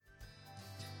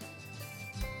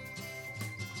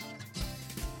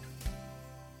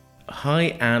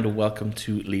Hi and welcome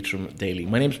to Leitrim Daily.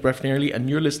 My name is Brett Nearly and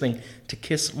you're listening to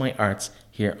Kiss My Arts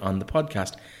here on the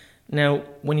podcast. Now,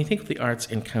 when you think of the arts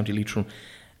in County Leitrim,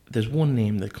 there's one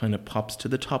name that kind of pops to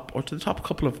the top, or to the top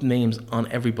couple of names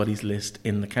on everybody's list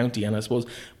in the county. And I suppose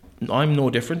I'm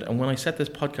no different. And when I set this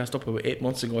podcast up about 8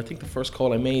 months ago, I think the first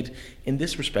call I made in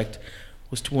this respect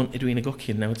was to one Edwina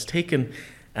Guckian. Now, it's taken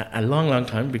a long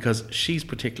time because she's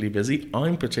particularly busy,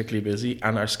 I'm particularly busy,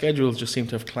 and our schedules just seem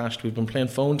to have clashed. We've been playing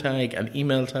phone tag and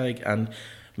email tag and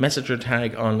messenger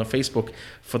tag on Facebook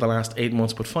for the last 8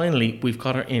 months, but finally we've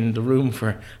got her in the room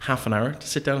for half an hour to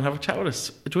sit down and have a chat with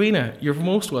us. Edwina, you're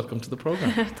most welcome to the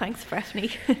programme. Thanks, Breffney.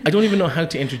 I don't even know how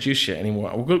to introduce you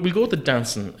anymore. We'll go with the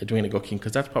dancing Edwina Guckian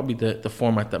because that's probably the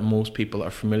format that most people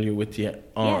are familiar with you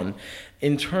on. Yeah.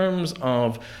 In terms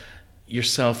of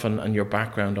yourself and your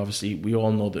background, obviously we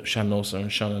all know that Sean-Nósa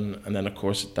and Shannon, and then of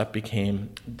course that became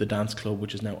the dance club,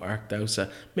 which is now Arc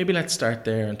Dowsa. Maybe let's start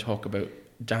there and talk about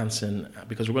dancing,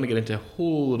 because we're going to get into a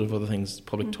whole lot of other things,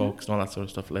 public talks and all that sort of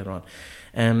stuff later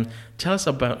on. Tell us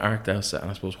about Arc Dowsa and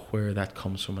I suppose where that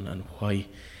comes from and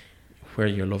where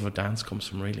your love of dance comes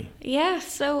from, really. Yeah,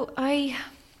 so my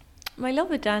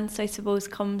love of dance, I suppose,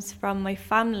 comes from my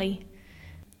family.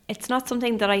 It's not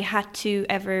something that I had to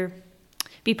ever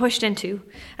be pushed into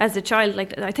as a child.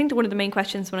 Like, I think that one of the main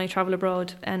questions when I travel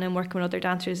abroad and I'm working with other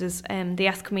dancers is they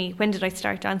ask me, when did I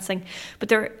start dancing? But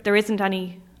there isn't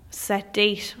any set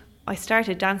date. I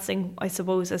started dancing, I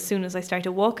suppose, as soon as I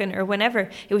started walking or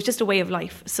whenever. It was just a way of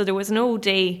life. So there was no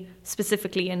day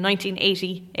specifically in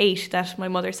 1988 that my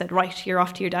mother said, right, you're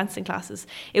off to your dancing classes.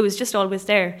 It was just always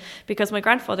there because my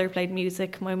grandfather played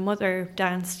music, my mother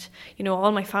danced,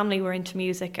 all my family were into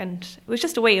music, and it was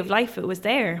just a way of life. It was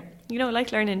there,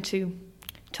 like learning to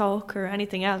talk or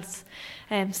anything else.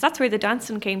 So that's where the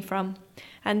dancing came from.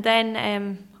 And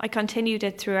then I continued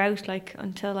it throughout,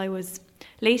 until I was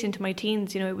late into my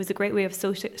teens. It was a great way of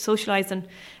socialising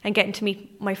and getting to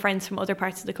meet my friends from other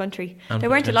parts of the country. And there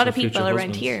weren't a lot of people around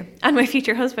husbands. here. And my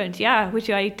future husband, which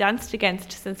I danced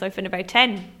against since I've been about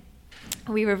 10.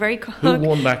 We were very Who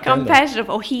won back competitive.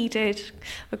 Oh, he did.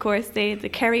 Of course, the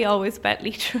Kerry always bet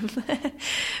Leitrim.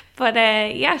 But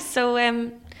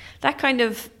so that kind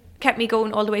of kept me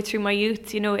going all the way through my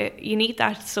youth. You need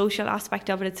that social aspect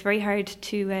of it. It's very hard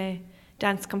to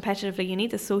dance competitively. You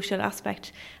need the social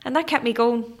aspect, and that kept me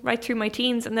going right through my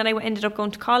teens. And then I ended up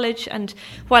going to college, and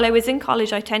while I was in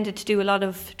college I tended to do a lot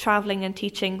of travelling and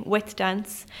teaching with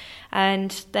dance.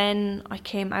 And then I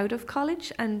came out of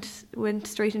college and went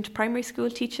straight into primary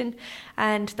school teaching,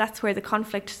 and that's where the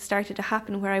conflict started to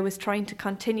happen, where I was trying to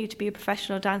continue to be a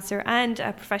professional dancer and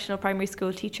a professional primary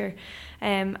school teacher,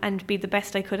 and be the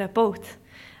best I could at both.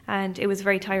 And it was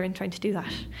very tiring trying to do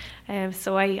that.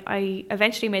 So I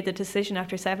eventually made the decision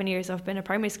after 7 years of being a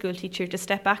primary school teacher to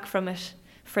step back from it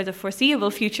for the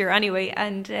foreseeable future anyway,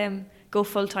 and go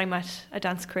full-time at a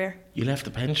dance career. You left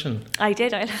the pension? I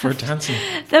did. I left for dancing?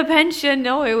 The pension,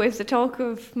 no, it was the talk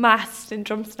of Mast and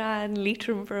Drumsna and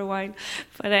Leitrim for a while.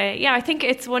 But I think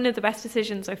it's one of the best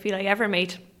decisions I feel I ever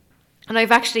made. And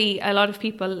I've actually, a lot of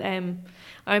people,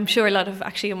 I'm sure a lot of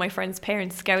my friends'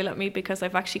 parents scowl at me because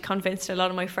I've actually convinced a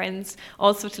lot of my friends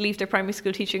also to leave their primary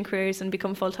school teaching careers and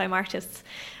become full-time artists.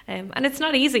 And it's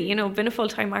not easy, being a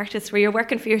full-time artist where you're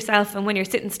working for yourself, and when you're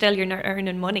sitting still you're not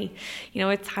earning money.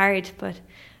 It's hard.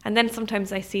 And then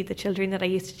sometimes I see the children that I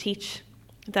used to teach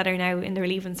that are now in their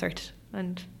leaving cert,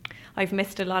 and I've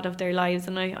missed a lot of their lives,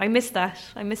 and I miss that.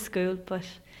 I miss school, but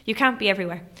you can't be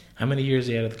everywhere. How many years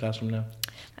are you out of the classroom now?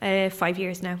 5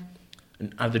 years now.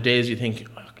 And are there days you think,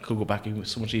 I could go back, it was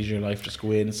so much easier in life, just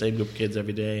go in, same group of kids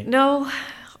every day? No,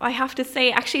 I have to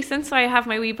say, actually, since I have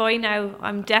my wee boy now,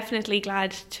 I'm definitely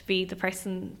glad to be the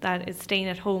person that is staying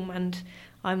at home, and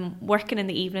I'm working in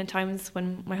the evening times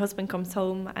when my husband comes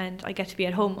home, and I get to be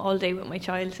at home all day with my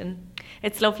child, and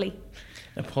it's lovely.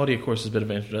 And Paddy, of course, is a bit of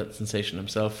an internet sensation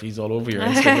himself. He's all over your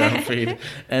Instagram feed.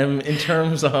 In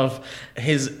terms of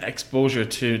his exposure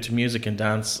to music and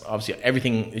dance, obviously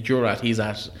everything that you're at, he's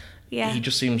at. Yeah. He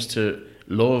just seems to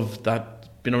love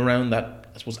that, been around that,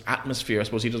 I suppose, atmosphere. I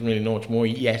suppose he doesn't really know much more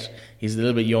yet. He's a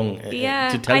little bit young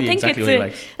to tell you exactly what he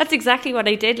likes. That's exactly what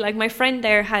I did. Like, my friend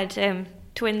there had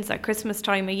twins at Christmas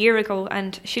time a year ago,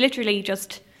 and she literally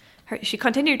she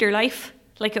continued her life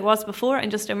like it was before and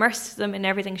just immersed them in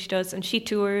everything she does. And she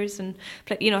tours and,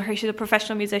 she's a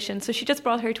professional musician, so she just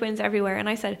brought her twins everywhere. And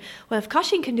I said, well, if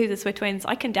Coisin can do this with twins,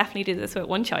 I can definitely do this with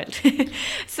one child.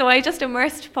 So I just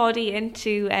immersed Paddy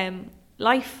into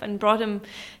life and brought him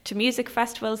to music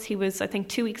festivals. He was, I think,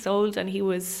 2 weeks old, and he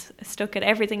was stuck at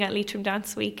everything at Leitrim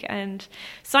Dance Week, and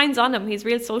signs on him. He's a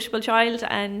real sociable child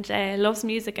and loves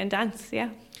music and dance. Yeah.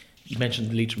 You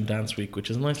mentioned the Leitrim Dance Week, which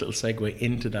is a nice little segue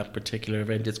into that particular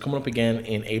event. It's coming up again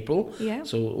in April. Yeah.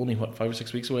 So only, 5 or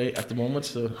 6 weeks away at the moment.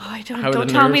 So don't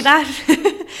tell me that.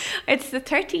 It's the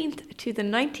 13th to the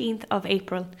 19th of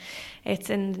April. It's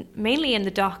mainly in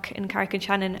the dock in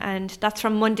Carrick-on-Shannon, and that's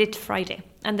from Monday to Friday.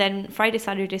 And then Friday,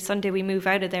 Saturday, Sunday, we move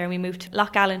out of there and we move to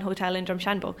Loch Allen Hotel in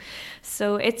Drumshanbo.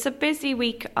 So it's a busy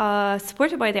week,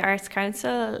 supported by the Arts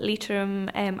Council, Leitrim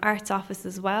Arts Office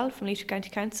as well, from Leitrim County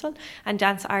Council, and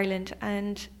Dance Ireland.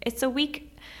 And it's a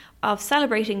week of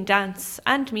celebrating dance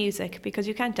and music, because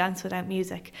you can't dance without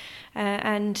music,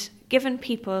 and giving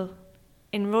people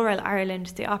in rural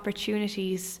Ireland the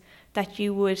opportunities that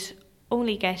you would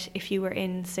only get if you were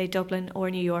in, say, Dublin or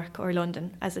New York or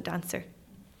London as a dancer.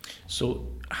 So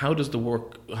how does the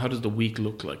week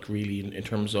look like, really, in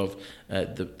terms of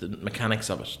the mechanics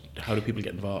of it? How do people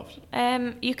get involved?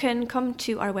 You can come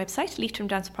to our website,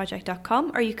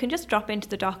 leitrimdanceproject.com, or you can just drop into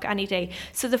the dock any day.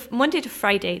 So the Monday to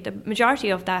Friday, the majority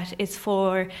of that is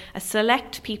for a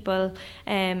select people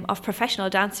of professional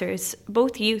dancers,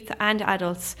 both youth and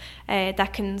adults,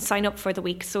 that can sign up for the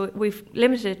week. So we've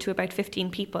limited it to about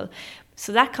 15 people.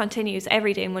 So that continues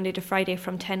every day, Monday to Friday,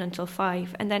 from 10 until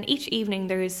 5. And then each evening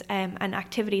there's an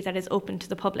activity that is open to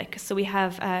the public. So we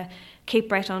have Cape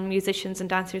Breton musicians and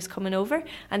dancers coming over,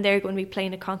 and they're going to be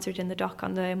playing a concert in the dock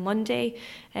on the Monday.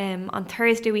 On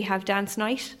Thursday we have dance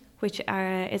night, which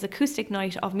is acoustic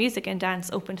night of music and dance,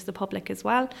 open to the public as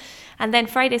well. And then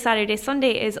Friday, Saturday,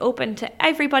 Sunday is open to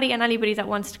everybody and anybody that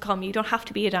wants to come. You don't have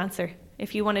to be a dancer.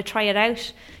 If you want to try it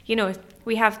out,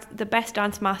 we have the best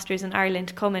dance masters in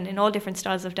Ireland coming in all different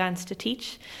styles of dance to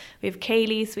teach. We have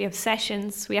Céilís, we have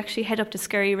sessions. We actually head up to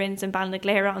Scurry Rins in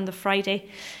Balnaglera on the Friday.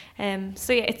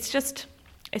 It's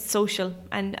social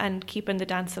and keeping the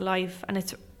dance alive. And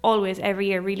it's always, every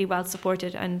year, really well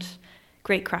supported and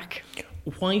great crack.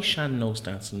 Why Sean-Nós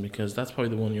dancing? Because that's probably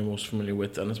the one you're most familiar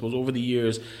with. And I suppose over the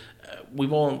years, I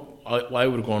would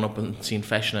have grown up and seen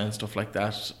fashion and stuff like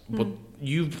that. But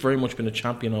you've very much been a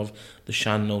champion of the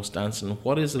Sean-Nós dancing.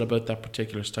 What is it about that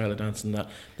particular style of dancing that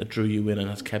drew you in and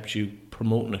has kept you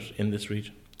promoting it in this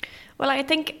region? Well, I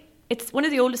think it's one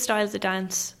of the oldest styles of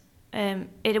dance.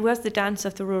 It was the dance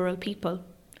of the rural people.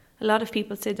 A lot of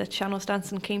people say that Sean-Nós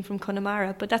dancing came from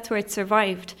Connemara, but that's where it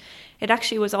survived. It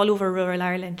actually was all over rural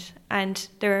Ireland, and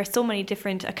there are so many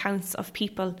different accounts of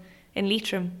people in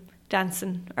Leitrim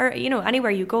dancing, or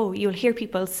anywhere you go, you'll hear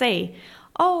people say,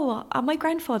 "Oh, my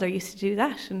grandfather used to do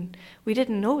that, and we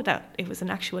didn't know that it was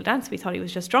an actual dance. We thought he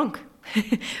was just drunk."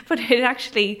 But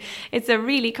it's a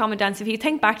really common dance. If you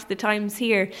think back to the times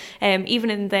here, even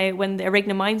when the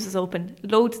Arigna Mines was open,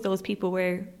 loads of those people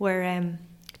were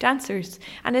dancers,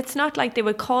 and it's not like they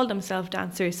would call themselves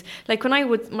dancers. Like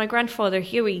my grandfather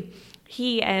Huey,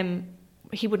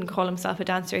 he wouldn't call himself a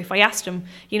dancer. If I asked him,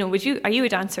 are you a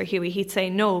dancer, Huey? He'd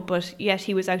say no, but yet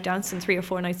he was out dancing 3 or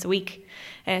 4 nights a week.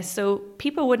 So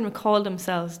people wouldn't call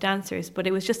themselves dancers, but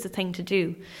it was just a thing to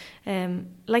do.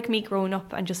 Like me growing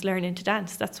up and just learning to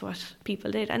dance, that's what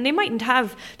people did. And they mightn't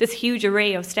have this huge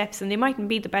array of steps, and they mightn't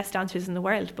be the best dancers in the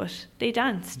world, but they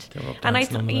danced. And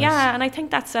I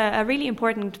think that's a really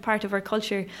important part of our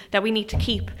culture that we need to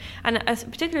keep. And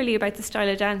particularly about the style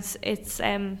of dance, it's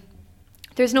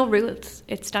there's no rules.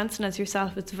 It's dancing as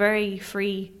yourself. It's very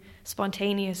free,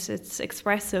 spontaneous, it's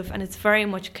expressive, and it's very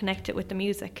much connected with the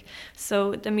music.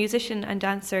 So the musician and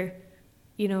dancer,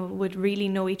 would really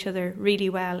know each other really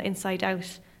well inside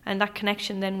out. And that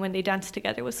connection then when they dance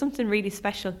together was something really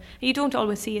special. You don't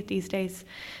always see it these days.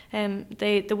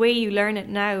 The way you learn it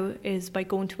now is by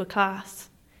going to a class.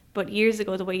 But years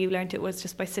ago, the way you learned it was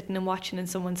just by sitting and watching in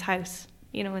someone's house.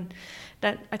 And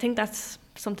that, I think that's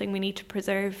something we need to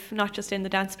preserve, not just in the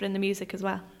dance but in the music as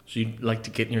well. So you'd like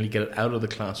to nearly get it out of the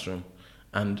classroom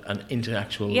and into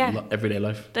actual everyday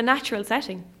life? The natural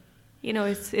setting.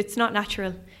 It's not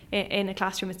natural in a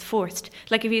classroom, it's forced.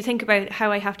 Like if you think about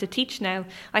how I have to teach now,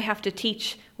 I have to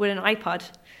teach with an iPod,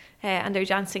 and they're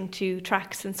dancing to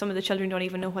tracks, and some of the children don't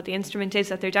even know what the instrument is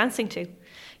that they're dancing to.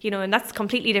 And that's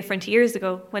completely different to years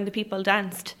ago when the people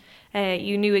danced.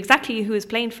 You knew exactly who was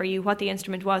playing for you, what the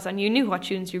instrument was, and you knew what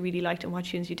tunes you really liked and what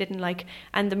tunes you didn't like.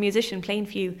 And the musician playing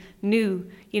for you knew,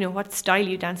 what style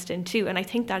you danced in too. And I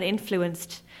think that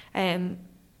influenced,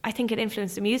 it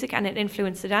influenced the music and it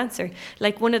influenced the dancer.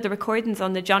 Like one of the recordings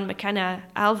on the John McKenna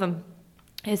album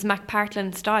is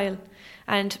MacPartlin style.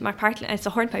 And MacPartlin, it's a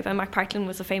hornpipe, and MacPartlin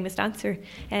was a famous dancer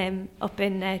up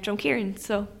in Drumkieran.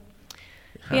 So.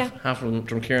 Half from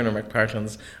Drumkieran or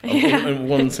MacPartlin's in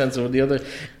one sense or the other.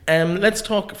 Let's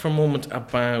talk for a moment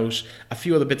about a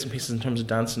few other bits and pieces in terms of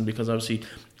dancing, because obviously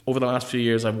over the last few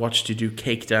years, I've watched you do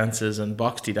cake dances and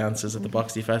boxty dances at the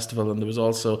Boxty Festival, and there was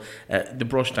also the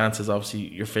brush dances. Obviously,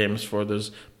 you're famous for.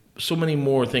 There's so many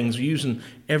more things, using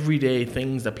everyday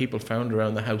things that people found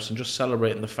around the house and just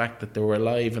celebrating the fact that they were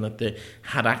alive and that they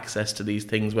had access to these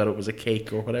things, whether it was a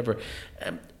cake or whatever.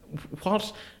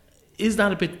 What is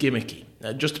that a bit gimmicky?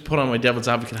 Just to put on my devil's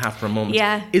advocate hat for a moment.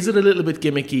 Yeah. Is it a little bit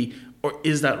gimmicky, or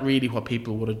is that really what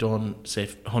people would have done, say,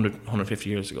 100, 150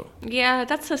 years ago? Yeah,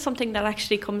 that's something that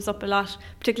actually comes up a lot,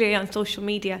 particularly on social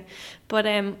media. But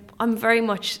I'm very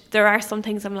much, there are some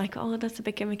things I'm like, oh, that's a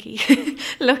bit gimmicky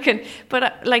looking.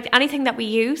 But like anything that we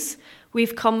use,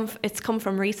 it's come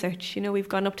from research. You know, we've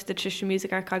gone up to the Traditional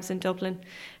Music Archives in Dublin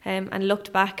and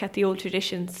looked back at the old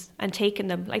traditions and taken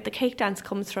them. Like the cake dance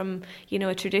comes from, you know,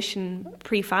 a tradition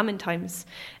pre-famine times.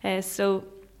 So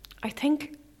I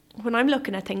think when I'm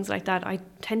looking at things like that, I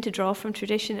tend to draw from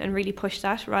tradition and really push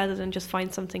that rather than just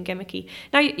find something gimmicky.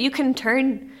 Now you can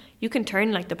turn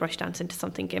like the brush dance into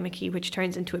something gimmicky, which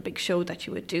turns into a big show that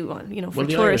you would do on, you know, for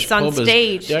tourists on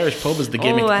stage. The Irish pub is the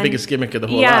gimmick, the biggest gimmick of the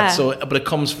whole lot. So, but it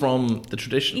comes from the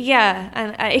tradition. Yeah,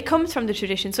 and it comes from the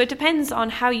tradition. So it depends on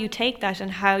how you take that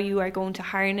and how you are going to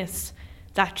harness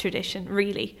that tradition,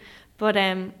 really. But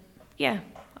yeah.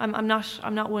 I'm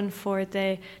not one for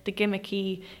the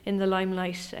gimmicky in the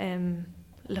limelight.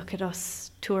 Look at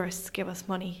us, tourists, give us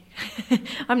money.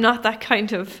 I'm not that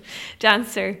kind of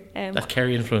dancer. That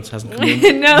Kerry influence hasn't come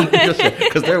in. No,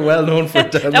 because they're well known for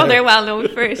it. They're well known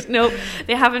for it. No,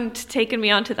 they haven't taken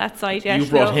me onto that side yet. You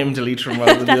brought him to Leitrim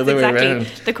rather than the other way around.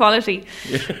 The quality.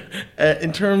 Yeah.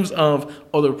 In terms of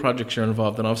other projects you're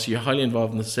involved in, obviously you're highly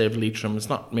involved in the Save Leitrim. It's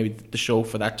not maybe the show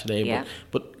for that today,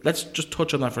 but let's just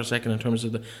touch on that for a second in terms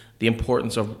of the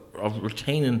importance of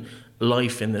retaining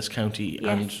life in this county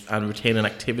and retaining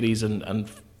activities and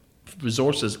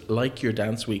resources like your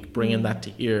dance week, bringing that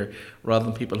to here rather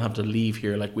than people have to leave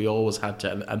here like we always had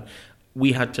to, and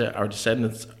we had to, our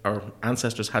descendants, our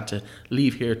ancestors had to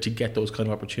leave here to get those kind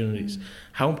of opportunities.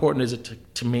 How important is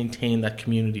it to maintain that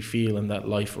community feel and that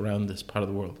life around this part of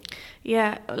the world?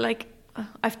 Yeah, like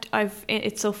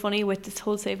it's so funny with this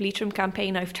whole Save Leitrim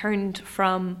campaign. I've turned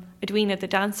from Edwina the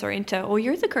dancer into, oh,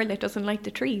 you're the girl that doesn't like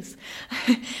the trees,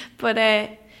 but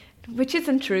which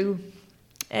isn't true.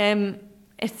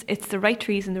 It's the right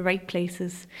trees in the right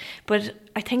places, but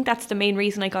I think that's the main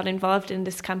reason I got involved in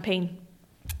this campaign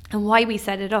and why we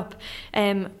set it up.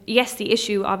 Yes, the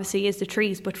issue obviously is the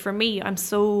trees, but for me, I'm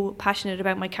so passionate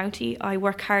about my county. I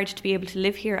work hard to be able to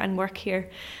live here and work here,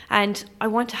 and I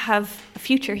want to have a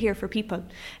future here for people,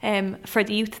 for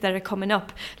the youth that are coming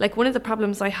up. Like, one of the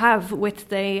problems I have with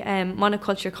the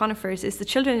monoculture conifers is the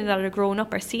children that are growing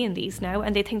up are seeing these now,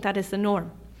 and they think that is the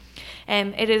norm.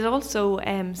 It is also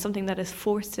something that is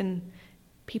forcing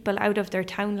people out of their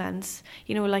townlands.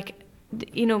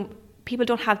 People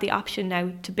don't have the option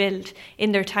now to build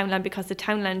in their townland because the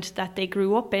townland that they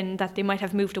grew up in, that they might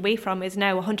have moved away from, is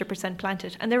now 100%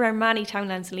 planted. And there are many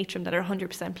townlands in Leitrim that are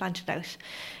 100% planted out,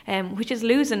 which is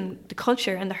losing the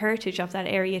culture and the heritage of that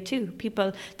area too.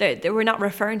 People, we're not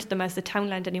referring to them as the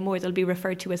townland anymore. They'll be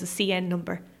referred to as a CN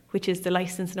number, which is the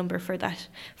license number for that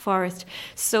forest.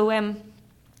 So, I'm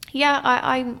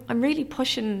really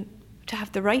pushing to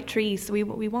have the right trees. We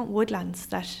want woodlands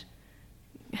that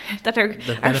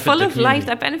are full of life,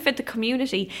 that benefit the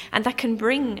community, and that can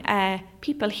bring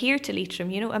people here to Leitrim.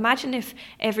 You know, imagine if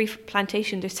every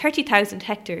plantation, there's 30,000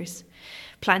 hectares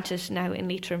planted now in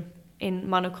Leitrim in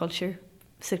monoculture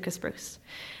Sitka spruce.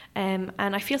 And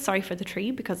I feel sorry for the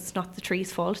tree because it's not the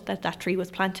tree's fault that tree was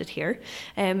planted here.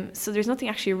 So there's nothing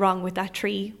actually wrong with that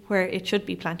tree where it should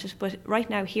be planted. But right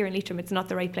now here in Leitrim, it's not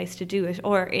the right place to do it,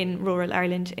 or in rural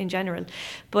Ireland in general.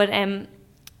 But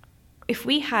if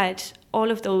we had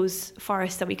all of those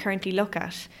forests that we currently look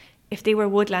at, if they were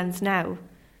woodlands now,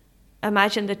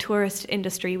 imagine the tourist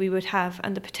industry we would have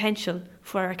and the potential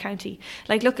for our county.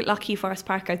 Like, look at Lockheed Forest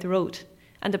Park out the road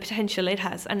and the potential it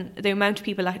has, and the amount of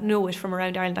people that know it from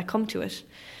around Ireland that come to it.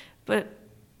 But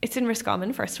it's in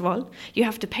Roscommon, first of all. You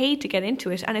have to pay to get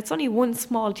into it, and it's only one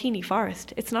small teeny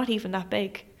forest. It's not even that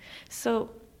big.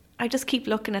 So I just keep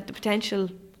looking at the potential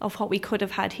of what we could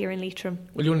have had here in Leitrim.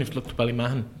 Well, you only have to look to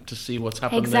Ballymahon to see what's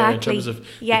happened there in terms of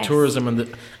the tourism and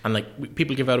like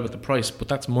people give out about the price, but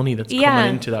that's money that's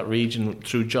coming into that region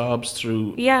through jobs,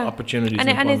 through opportunities,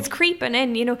 and it's creeping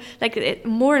in. You know, like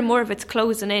more and more of it's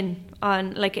closing in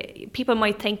on. Like, people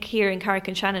might think here in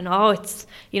Carrick-on-Shannon, it's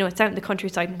out in the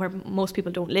countryside where most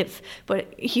people don't live,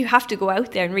 but you have to go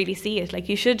out there and really see it. Like,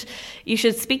 you should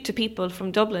speak to people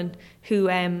from Dublin who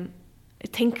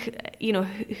think,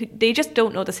 they just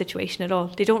don't know the situation at all.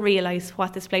 They don't realise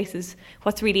what this place is,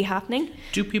 what's really happening.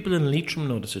 Do people in Leitrim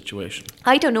know the situation?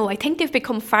 I don't know. I think they've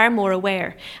become far more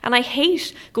aware. And I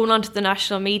hate going onto the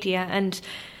national media and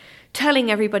telling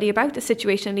everybody about the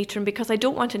situation in Leitrim, because I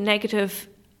don't want a negative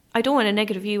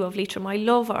view of Leitrim. I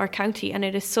love our county and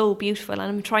it is so beautiful, and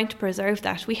I'm trying to preserve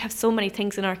that. We have so many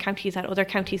things in our county that other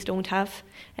counties don't have,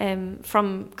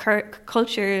 from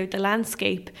culture, the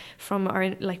landscape, from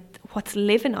our what's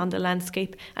living on the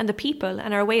landscape, and the people,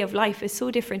 and our way of life is so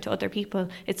different to other people.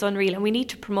 It's unreal, and we need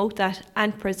to promote that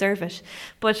and preserve it.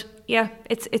 But yeah,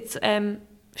 it's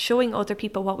showing other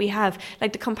people what we have.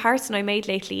 Like the comparison I made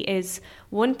lately is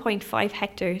 1.5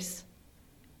 hectares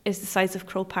is the size of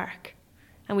Crow Park.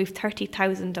 And we've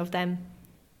 30,000 of them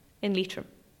in Leitrim.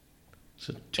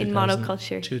 So in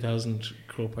monoculture. 2,000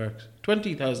 Crow Parks.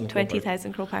 20,000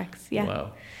 Crow Parks, yeah.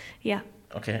 Wow. Yeah.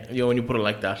 Okay, when you put it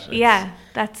like that. Yeah,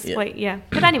 that's why, yeah.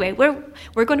 But anyway,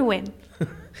 we're going to win.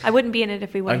 I wouldn't be in it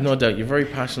if we weren't. I've no doubt. You're very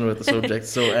passionate about the subject.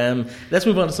 So let's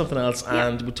move on to something else,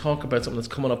 and we'll talk about something that's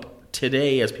coming up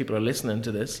today as people are listening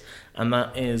to this, and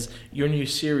that is your new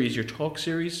series, your talk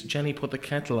series, Jenny Put the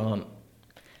Kettle On.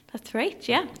 That's right,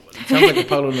 yeah. It sounds like a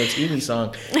Paolo Nutini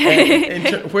song.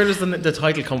 Where does the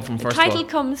title come from, first of all? The title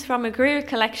comes from a Greer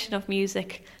collection of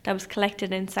music that was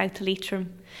collected in South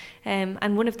Leitrim.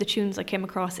 And one of the tunes I came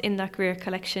across in that Greer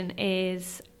collection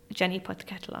is Jenny Put the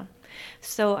Kettle On.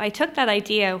 So I took that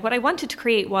idea. What I wanted to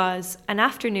create was an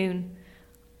afternoon,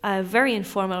 very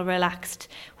informal, relaxed,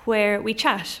 where we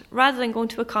chat rather than going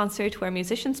to a concert where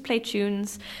musicians play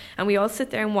tunes and we all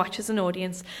sit there and watch as an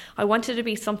audience. I wanted it to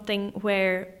be something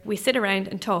where we sit around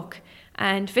and talk.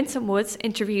 And Vincent Woods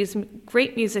interviews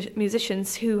great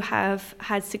musicians who have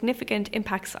had significant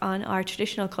impacts on our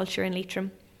traditional culture in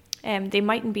Leitrim. They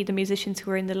mightn't be the musicians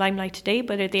who are in the limelight today,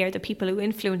 but they are the people who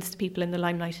influenced people in the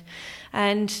limelight.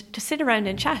 And to sit around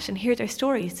and chat and hear their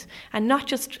stories, and not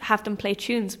just have them play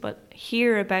tunes, but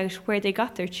hear about where they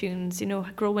got their tunes,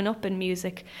 growing up in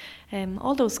music.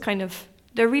 All those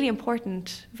they're really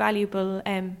important, valuable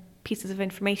pieces of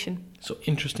information. So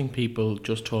interesting people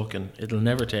just talking. It'll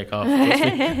never take off.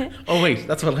 Oh wait,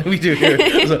 that's what we do here.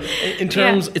 So in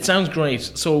terms, it sounds great.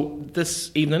 So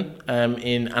this evening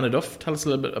in Anaduff, tell us a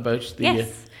little bit about the...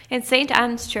 Yes, in St.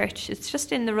 Anne's Church. It's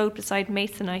just in the road beside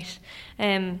Masonite.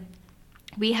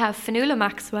 We have Fionnuala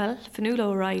Maxwell, Fionnuala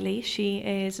O'Reilly. She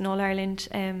is an All-Ireland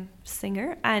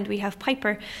singer. And we have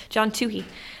piper John Toohey.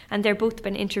 And they're both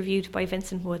been interviewed by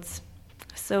Vincent Woods.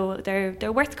 So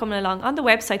they're worth coming along. On the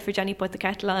website for Jenny Put the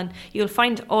Kettle On, you'll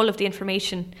find all of the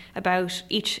information about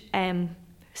each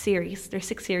series. There's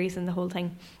 6 series in the whole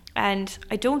thing. And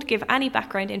I don't give any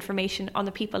background information on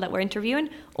the people that we're interviewing,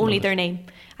 only their name.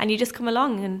 And you just come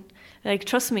along and,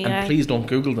 trust me. And please don't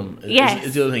Google them. Yes.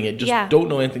 Is the other thing. Just don't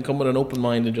know anything. Come with an open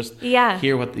mind and just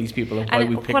hear what these people and why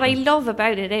we pick them. What I love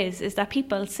about it is that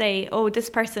people say, oh, this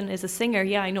person is a singer.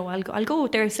 Yeah, I know. I'll go.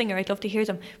 They're a singer. I'd love to hear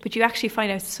them. But you actually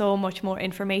find out so much more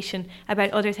information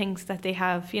about other things that they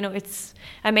have. It's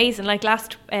amazing. Like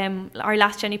our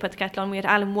last Jenny Put the Kettle On, we had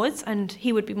Alan Woods, and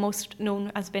he would be most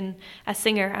known as being a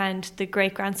singer and the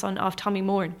great grandson of Tommy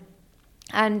Moran.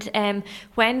 And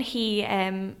when he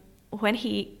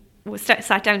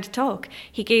sat down to talk,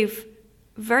 he gave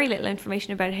very little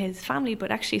information about his family,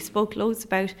 but actually spoke loads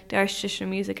about the Irish Traditional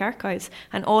Music Archives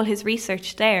and all his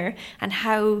research there, and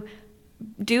how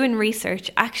doing research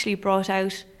actually brought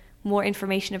out more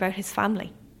information about his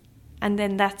family. And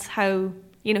then that's how,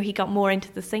 he got more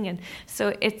into the singing.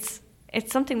 So it's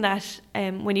something that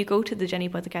when you go to the Jenny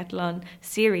Put the Kettle On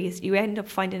series, you end up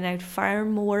finding out far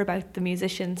more about the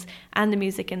musicians and the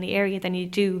music in the area than you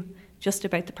do just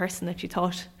about the person that you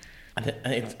thought.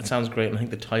 It sounds great, and I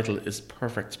think the title is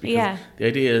perfect, because the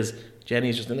idea is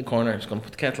Jenny's just in the corner, she's going to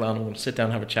put the kettle on, we're going to sit down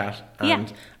and have a chat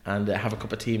and have a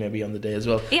cup of tea maybe on the day as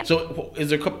well. Yeah. So is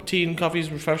there a cup of tea and coffees,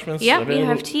 refreshments? Yeah, we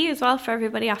have tea as well for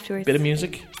everybody afterwards. Bit of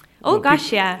music? Oh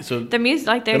gosh, yeah. So the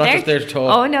music, they're not just there to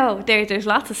talk. Oh no, there's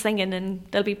lots of singing, and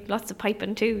there'll be lots of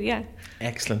piping too. Yeah.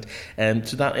 Excellent.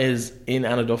 So that is in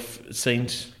Anaduff,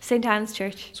 St. Anne's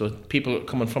Church. So people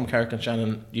coming from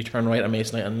Carrick-on-Shannon, you turn right on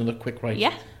Masonite and another quick right.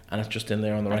 Yeah. And it's just in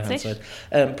there on the right hand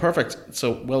side. Perfect.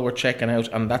 So we're checking out,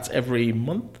 and that's every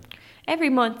month. Every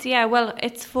month, yeah. Well,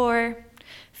 it's for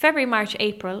February, March,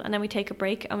 April, and then we take a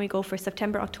break and we go for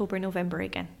September, October, November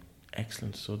again.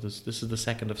 Excellent. So this is the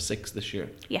second of 6 this year.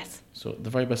 Yes. So the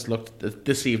very best luck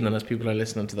this evening as people are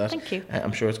listening to that. Thank you.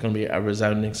 I'm sure it's going to be a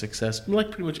resounding success.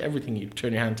 Like pretty much everything you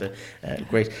turn your hand to.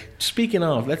 Great. Speaking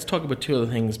of, let's talk about two other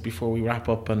things before we wrap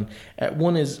up. And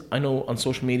one is, I know on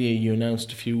social media you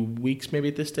announced a few weeks, maybe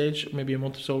at this stage, maybe a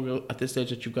month or so ago at this stage,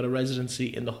 that you've got a residency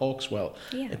in the Hawkswell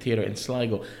Theatre in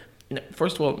Sligo. Now,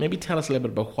 first of all, maybe tell us a little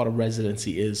bit about what a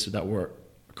residency is, so that we're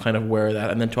kind of aware of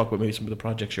that, and then talk about maybe some of the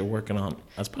projects you're working on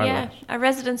as part of it. A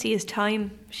residency is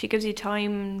time. She gives you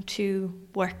time to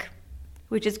work,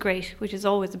 which is great, which is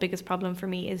always the biggest problem for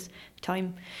me, is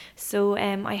time. So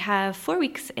I have 4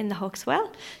 weeks in the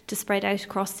Hawkswell to spread out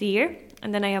across the year,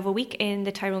 and then I have a week in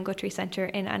the Tyrone Guthrie Centre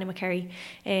in Annaghmakerry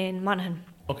in Monaghan.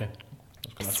 Okay.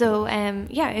 So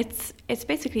it's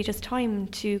basically just time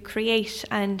to create,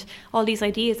 and all these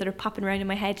ideas that are popping around in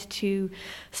my head, to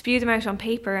spew them out on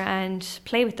paper and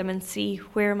play with them and see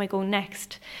where am I going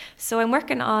next. So I'm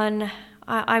working on,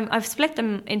 I've split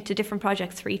them into different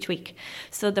projects for each week.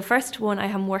 So the first one I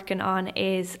am working on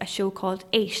is a show called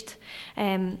Eight,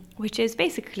 which is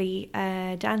basically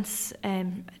a dance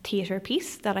theatre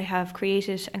piece that I have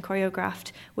created and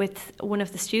choreographed with one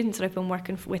of the students that I've been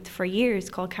working with for years,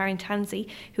 called Karen Tansey,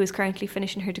 who is currently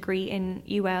finishing her degree in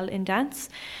UL in dance.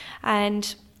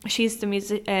 And she's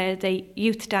the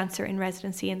youth dancer in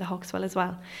residency in the Hawkswell as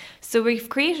well. So we've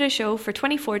created a show for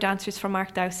 24 dancers from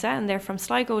Ardowsa, and they're from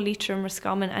Sligo, Leitrim,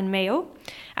 Roscommon and Mayo.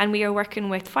 And we are working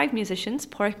with 5 musicians: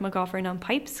 Pádraig McGovern on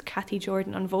pipes, Kathy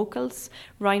Jordan on vocals,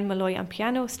 Ryan Malloy on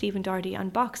piano, Stephen Doherty on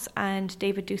box, and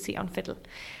David Ducey on fiddle.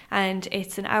 And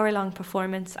it's an hour-long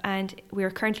performance, and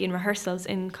we're currently in rehearsals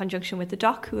in conjunction with the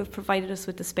Dock, who have provided us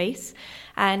with the space.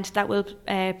 And that will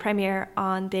premiere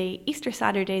on the Easter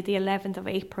Saturday, the 11th of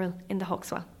April in the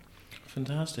Hawkswell.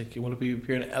 Fantastic. Will it be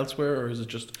appearing elsewhere, or is it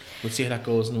just, we'll see how that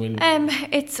goes? And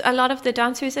it's a lot of the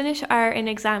dancers in it are in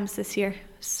exams this year,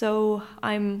 so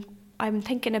I'm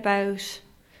thinking about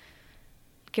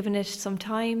giving it some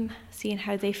time, seeing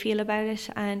how they feel about it,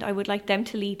 and I would like them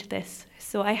to lead this.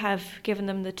 So I have given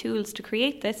them the tools to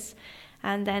create this,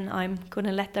 and then I'm going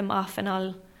to let them off, and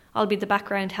I'll be the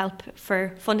background help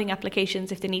for funding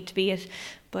applications if they need to be it.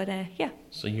 But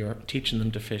So you're teaching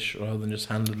them to fish rather than just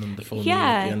handing them the phone.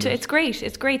 Yeah, it's great.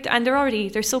 It's great, and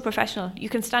they're so professional. You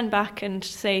can stand back and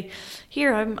say,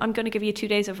 "Here, I'm going to give you 2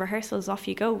 days of rehearsals. Off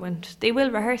you go," and they will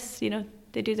rehearse. You know,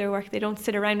 they do their work. They don't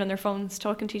sit around on their phones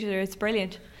talking to each other. It's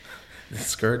brilliant. The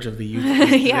scourge of the youth.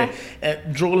 Yeah.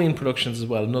 Droline Productions as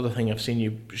well, another thing I've seen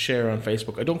you share on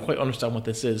Facebook. I don't quite understand what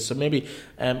this is, so maybe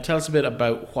tell us a bit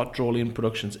about what Droline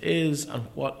Productions is and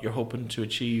what you're hoping to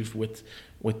achieve with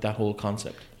that whole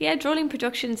concept. Yeah, Droline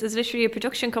Productions is literally a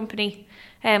production company.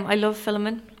 I love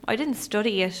filming. I didn't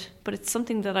study it, but it's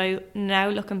something that I, now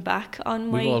looking back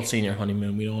on We've all seen your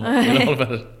honeymoon, we know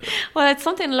about it. Well, it's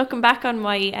something looking back on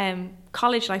my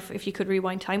college life. If you could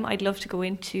rewind time, I'd love to go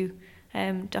into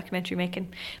documentary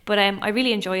making, but I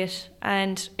really enjoy it,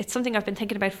 and it's something I've been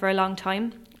thinking about for a long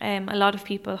time. A lot of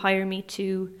people hire me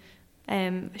to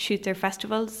shoot their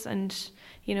festivals and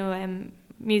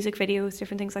music videos,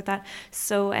 different things like that.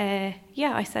 So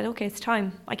I said, okay, it's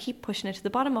time. I keep pushing it to the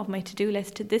bottom of my to-do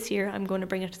list. This year I'm going to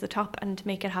bring it to the top and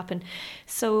make it happen.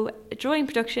 So Droline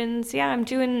Productions, I'm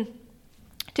doing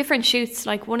different shoots.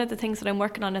 Like, one of the things that I'm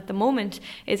working on at the moment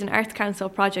is an Arts Council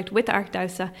project with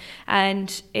Ardowsa,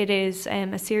 and it is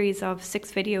a series of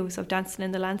 6 videos of dancing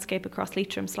in the landscape across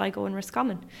Leitrim, Sligo and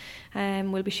Roscommon.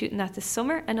 We'll be shooting that this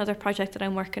summer. Another project that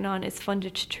I'm working on is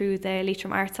funded through the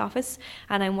Leitrim Arts Office,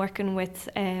 and I'm working with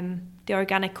the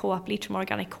Organic Co-op, Leitrim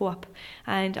Organic Co-op,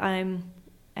 and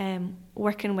I'm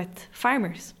working with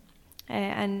farmers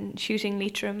and shooting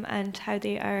Leitrim and how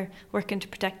they are working to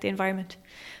protect the environment.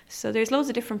 So there's loads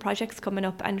of different projects coming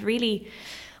up, and really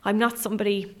I'm not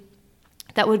somebody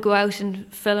that would go out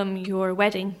and film your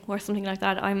wedding or something like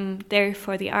that. I'm there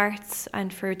for the arts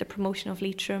and for the promotion of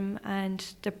Leitrim and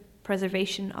the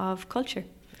preservation of culture.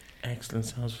 Excellent,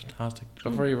 sounds fantastic.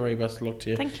 Very, very best of luck to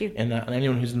you. Thank you. And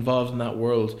anyone who's involved in that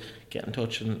world, get in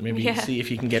touch and maybe see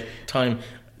if you can get time.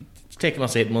 It's taken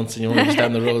us 8 months and you're almost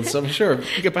down the road, so I'm sure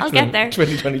you get back to them in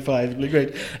 2025. It'll be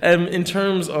great. In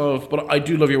terms of, but I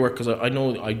do love your work, because I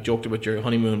know I joked about your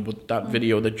honeymoon, but that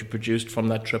video that you produced from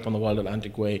that trip on the Wild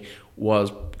Atlantic Way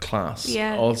was class.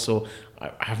 Yeah. Also,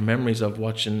 I have memories of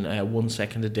watching 1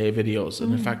 second a day videos,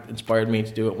 and in fact inspired me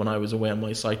to do it when I was away on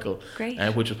my cycle. Great.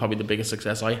 Which was probably the biggest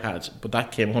success I had, but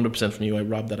that came 100% from you. I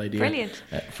robbed that idea Brilliant.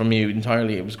 From you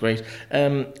entirely. It was great.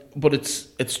 But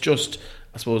it's just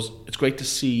I suppose it's great to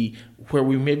see where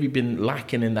we've maybe been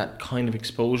lacking in that kind of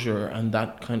exposure and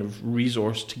that kind of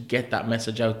resource to get that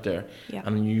message out there. Yeah.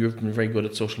 And you've been very good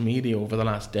at social media over the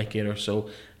last decade or so,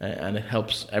 and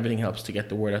everything helps to get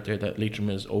the word out there that Leitrim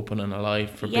is open and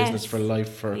alive for business, for life,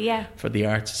 for the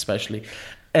arts especially.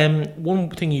 One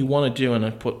thing you want to do, and I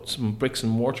put some bricks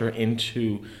and mortar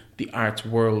into the arts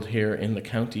world here in the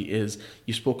county, is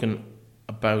you've spoken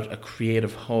about a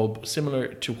creative hub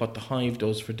similar to what the Hive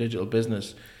does for digital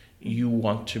business. You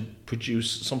want to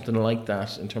produce something like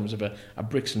that in terms of a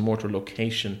bricks and mortar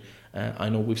location. I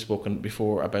know we've spoken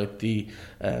before about the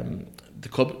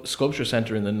sculpture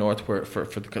centre in the north, where for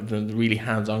the really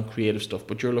hands-on creative stuff,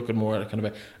 but you're looking more at kind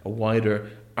of a wider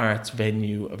arts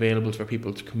venue available for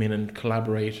people to come in and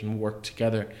collaborate and work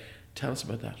together. Tell us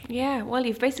about that. Yeah, well,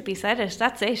 you've basically said it.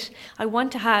 That's it. I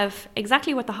want to have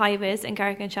exactly what the Hive is in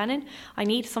Carrick-on-Shannon. I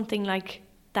need something like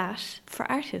that for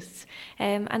artists.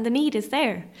 And the need is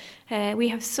there. We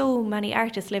have so many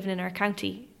artists living in our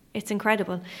county. It's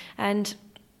incredible. And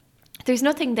there's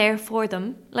nothing there for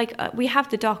them. Like we have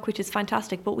the dock, which is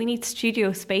fantastic, but we need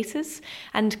studio spaces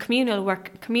and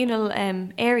communal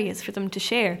areas for them to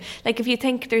share. Like if you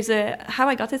think how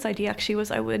I got this idea actually was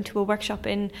I went to a workshop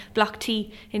in Block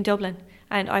T in Dublin,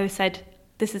 and I said,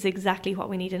 this is exactly what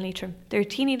we need in Leitrim. There are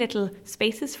teeny little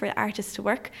spaces for artists to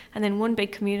work, and then one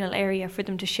big communal area for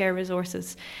them to share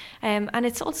resources. And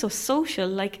it's also social.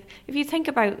 Like if you think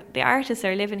about the artists that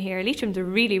are living here, Leitrim's a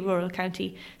really rural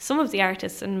county. Some of the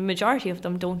artists, and the majority of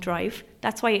them, don't drive.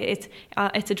 That's why it's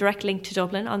a direct link to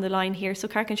Dublin on the line here. So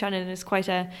Carrick-on-Shannon is quite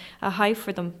a hive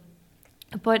for them.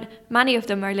 But many of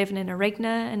them are living in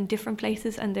Arigna and different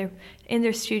places, and they're in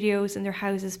their studios, in their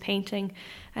houses, painting,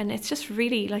 and it's just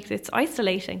really it's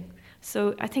isolating.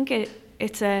 So I think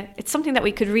it's something that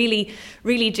we could really,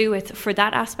 really do it for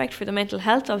that aspect, for the mental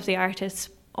health of the artists.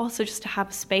 Also, just to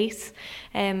have space,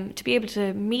 to be able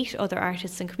to meet other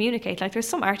artists and communicate. Like there's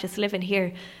some artists living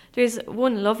here. There's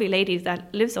one lovely lady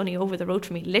that lives only over the road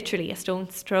from me, literally a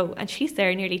stone's throw, and she's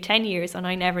there nearly 10 years, and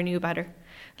I never knew about her.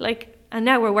 And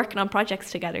now we're working on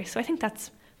projects together. So I think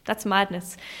that's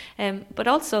madness. But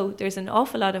also there's an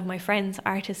awful lot of my friends,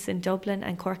 artists in Dublin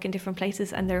and Cork and different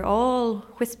places, and they're all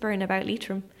whispering about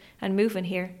Leitrim and moving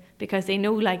here because they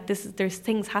know there's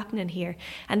things happening here.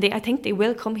 And I think they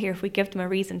will come here if we give them a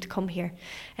reason to come here.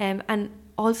 And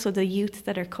also the youth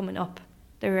that are coming up.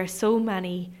 There are so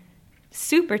many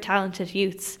super talented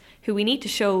youths who we need to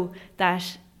show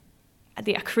that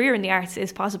a career in the arts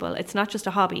is possible. It's not just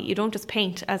a hobby. You don't just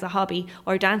paint as a hobby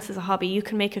or dance as a hobby. You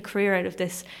can make a career out of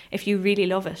this if you really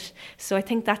love it. So I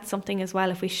think that's something as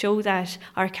well. If we show that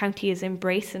our county is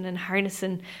embracing and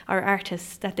harnessing our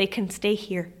artists, that they can stay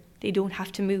here. They don't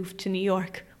have to move to New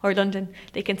York or London.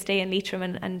 They can stay in Leitrim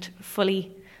and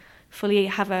fully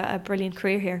have a brilliant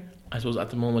career here. I suppose at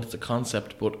the moment it's a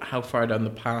concept, but how far down the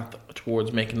path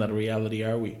towards making that a reality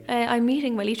are we? I'm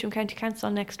meeting my Leitrim County Council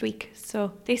next week,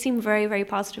 so they seem very, very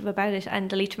positive about it, and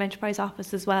the Leitrim Enterprise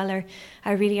Office as well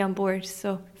are really on board.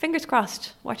 So fingers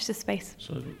crossed, watch this space.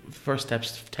 So first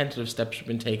steps, tentative steps have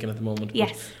been taken at the moment.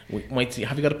 Yes. We might see.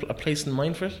 Have you got a place in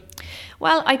mind for it?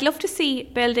 Well, I'd love to see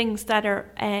buildings that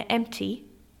are empty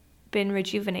been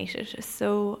rejuvenated.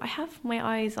 So I have my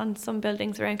eyes on some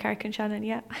buildings around Carrick-on-Shannon,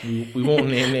 yeah. We won't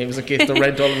name names in case the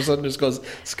rent all of a sudden just goes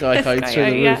sky high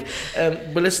through the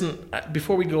roof. But listen,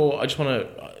 before we go, I just want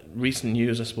to, recent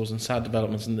news, I suppose, and sad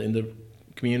developments in the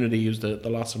community is the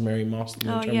loss of Mary Mostyn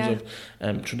in terms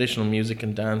of traditional music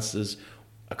and dance is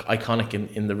iconic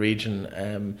in the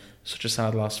region. Such a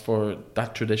sad loss for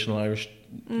that traditional Irish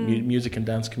music and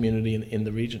dance community in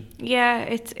the region. Yeah,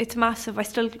 it's massive. I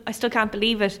still can't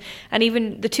believe it. And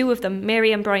even the two of them,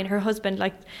 Mary and Brian, her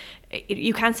husband,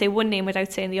 you can't say one name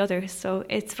without saying the other. So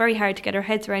it's very hard to get our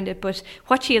heads around it. But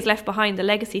what she has left behind, the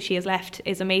legacy she has left,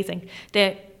 is amazing.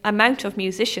 The amount of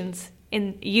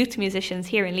youth musicians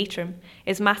here in Leitrim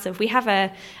is massive. We have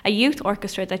a youth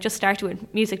orchestra that just started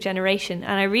with Music Generation,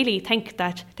 and I really think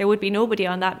that there would be nobody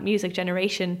on that Music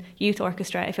Generation youth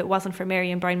orchestra if it wasn't for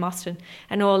Mary and Brian Mostyn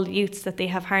and all the youths that they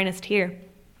have harnessed here.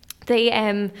 They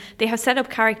have set up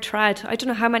Carrick Trad. I don't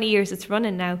know how many years it's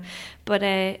running now, but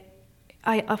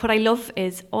what I love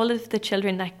is all of the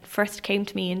children that first came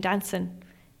to me in dancing,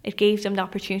 it gave them the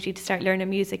opportunity to start learning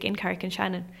music in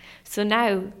Carrick-on-Shannon. So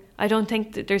now I don't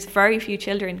think that there's very few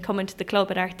children coming to the club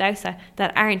at Art Dowsa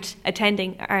that aren't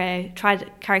attending Carrick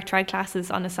Trad classes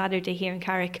on a Saturday here in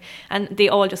Carrick, and they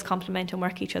all just complement and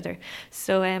work each other.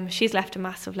 So she's left a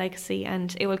massive legacy,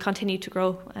 and it will continue to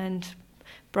grow, and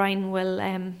Brian will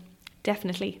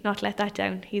definitely not let that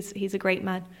down. He's a great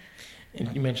man.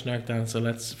 And you mentioned Art Dowsa, so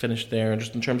let's finish there. And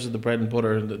just in terms of the bread and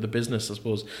butter, the business, I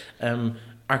suppose,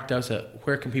 Arcdowsa,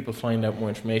 where can people find out more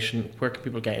information? Where can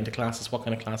people get into classes? What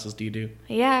kind of classes do you do?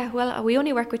 Yeah, well, we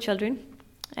only work with children.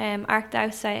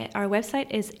 Arcdowsa, our website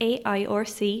is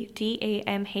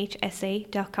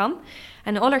aircdamhsa.com,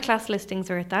 and all our class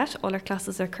listings are at that. All our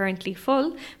classes are currently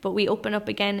full, but we open up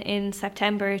again in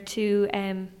September to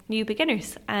new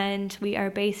beginners, and we are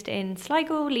based in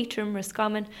Sligo, Leitrim,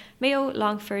 Roscommon, Mayo,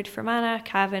 Longford, Fermanagh,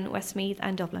 Cavan, Westmeath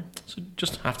and Dublin. So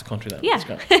just half the country then. Yeah.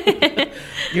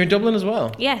 You're in Dublin as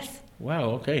well? Yes.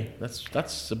 Wow, okay.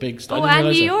 That's a big... Oh, and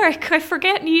New York. I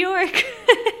forget New York.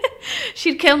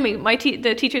 She'd kill me.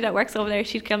 The teacher that works over there,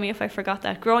 she'd kill me if I forgot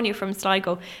that. Gráinne from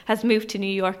Sligo has moved to New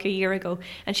York a year ago,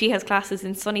 and she has classes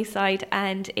in Sunnyside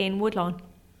and in Woodlawn.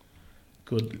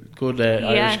 Good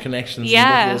Irish connections.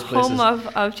 Yeah, in both those home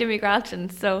of Jimmy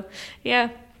Gralton. So,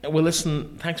 yeah. Well,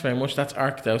 listen, thanks very much. That's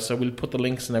Arcdowsa, so we'll put the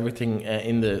links and everything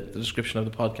in the description of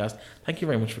the podcast. Thank you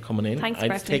very much for coming in. Thanks,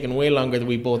 It's taken way longer than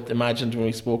we both imagined when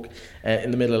we spoke in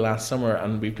the middle of last summer,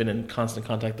 and we've been in constant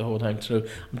contact the whole time through.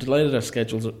 I'm delighted our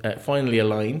schedules finally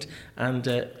aligned, and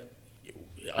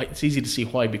it's easy to see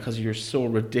why, because you're so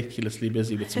ridiculously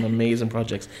busy with some amazing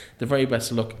projects. The very best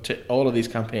of luck to all of these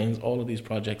campaigns, all of these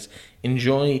projects.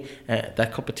 Enjoy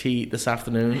that cup of tea this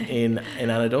afternoon in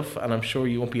Anaduff, and I'm sure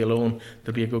you won't be alone.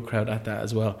 There'll be a good crowd at that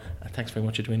as well. Thanks very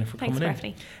much, Edwina, for coming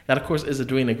in. That, of course, is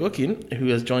Edwina Guckian, who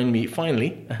has joined me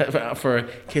finally for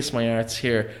Kiss My Arts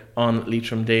here on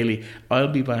Leitrim Daily. I'll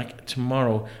be back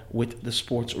tomorrow with the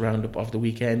sports roundup of the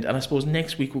weekend, and I suppose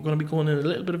next week we're going to be going in a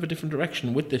little bit of a different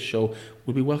direction with this show.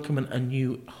 We'll be welcoming a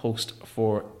new host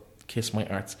for Kiss My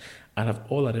Arts. I'll have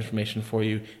all that information for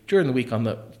you during the week on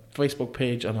the Facebook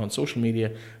page and on social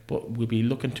media, but we'll be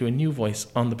looking to a new voice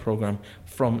on the programme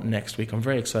from next week. I'm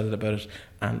very excited about it,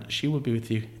 and she will be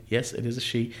with you. Yes, it is a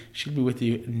she. She'll be with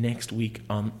you next week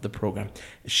on the programme.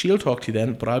 She'll talk to you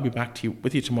then, but I'll be back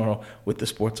with you tomorrow with the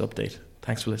sports update.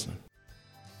 Thanks for listening.